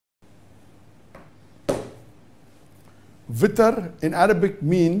Witr in Arabic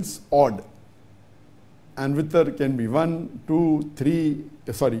means odd. And witr can be 1, 2, 3,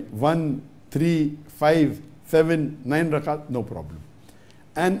 1, 3, 5, 7, 9 rakat, no problem.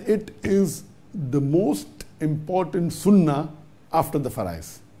 And it is the most important sunnah after the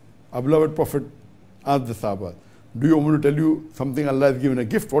farais. Our beloved Prophet asked the Sahaba, do you want me to tell you something Allah has given a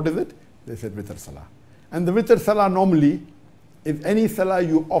gift? What is it? They said witr salah. And the witr salah normally is any salah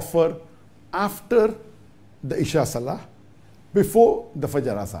you offer after the Isha salah, before the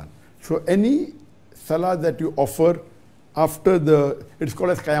Fajr Azan. So any salah that you offer after it's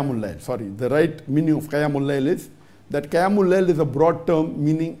called as Qiyamul Layl. Sorry, the right meaning of Qiyamul Layl is that Qiyamul Layl is a broad term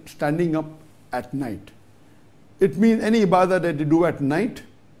meaning standing up at night. It means any ibadah that you do at night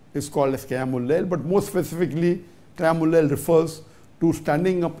is called as Qiyamul Layl, but more specifically, Qiyamul Layl refers to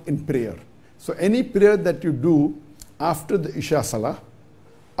standing up in prayer. So any prayer that you do after the Isha Salah,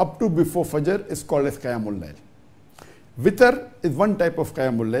 up to before Fajr, is called as Qiyamul Layl. Witr is one type of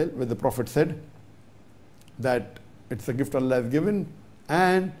Qiyamul Layl, where the Prophet said that it's a gift Allah has given,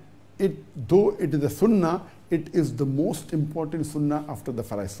 and though it is a sunnah, it is the most important sunnah after the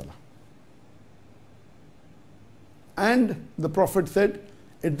Farais Salah. And the Prophet said,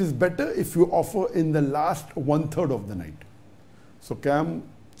 it is better if you offer in the last 1/3 of the night. So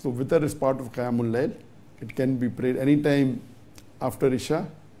witr is part of Qiyamul Layl. It can be prayed anytime after Isha,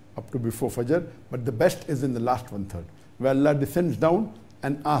 up to before Fajr, but the best is in the last 1/3, where Allah descends down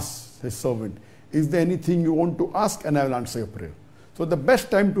and asks His servant, is there anything you want to ask, and I will answer your prayer. So the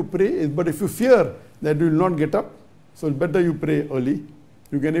best time to pray is, but if you fear that you will not get up, so it's better you pray early.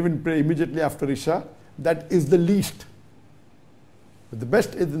 You can even pray immediately after Isha. That is the least. But the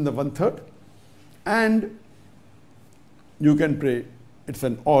best is in the 1/3, and you can pray, it's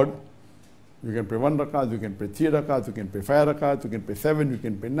an odd. You can pray 1 rakat, you can pray 3 rakat, you can pray 5 rakat, you can pray 7, you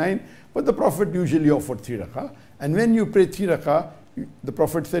can pray 9. But the Prophet usually offered 3 rakat. And when you pray 3 rakat, the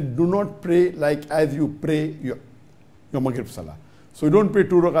Prophet said, do not pray like as you pray your Maghrib Salah. So you don't pray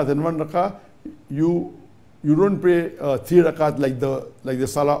 2 rakat and 1 rakat. You don't pray 3 rakat like the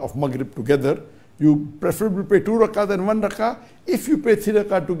Salah of Maghrib together. You preferably pray 2 rakat and 1 rakat. If you pray 3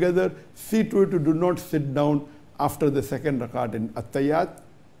 rakat together, see to it you do not sit down after the second rakat in At-Tayyat.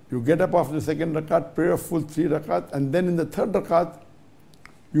 You get up after the second rakat, pray a full 3 rakat, and then in the third rakat,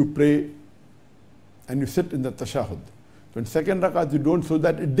 you pray and you sit in the tashahud. So in second rakat, you don't, so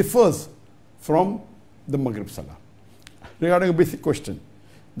that it differs from the Maghrib Salah. Regarding a basic question,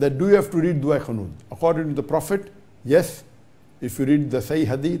 that do you have to read Dua Qunut? According to the Prophet, yes. If you read the Sahih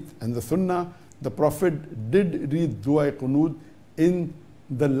Hadith and the Sunnah, the Prophet did read Dua Qunut in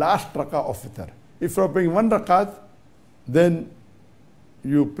the last rakah of Witr. If you are praying 1 rakat, then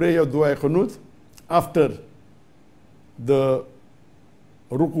you pray your Dua Qunut after the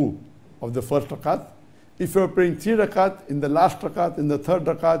ruku of the first rakat. If you are praying 3 rakat, in the last rakat, in the third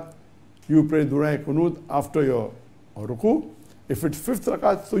rakat, you pray Dua Qunut after your ruku. If it's 5th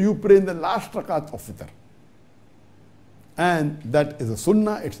rakat, so you pray in the last rakat of Witr. And that is a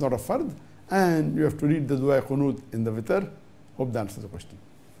sunnah, it's not a fard. And you have to read the Dua Qunut in the Witr. Hope that answers the question.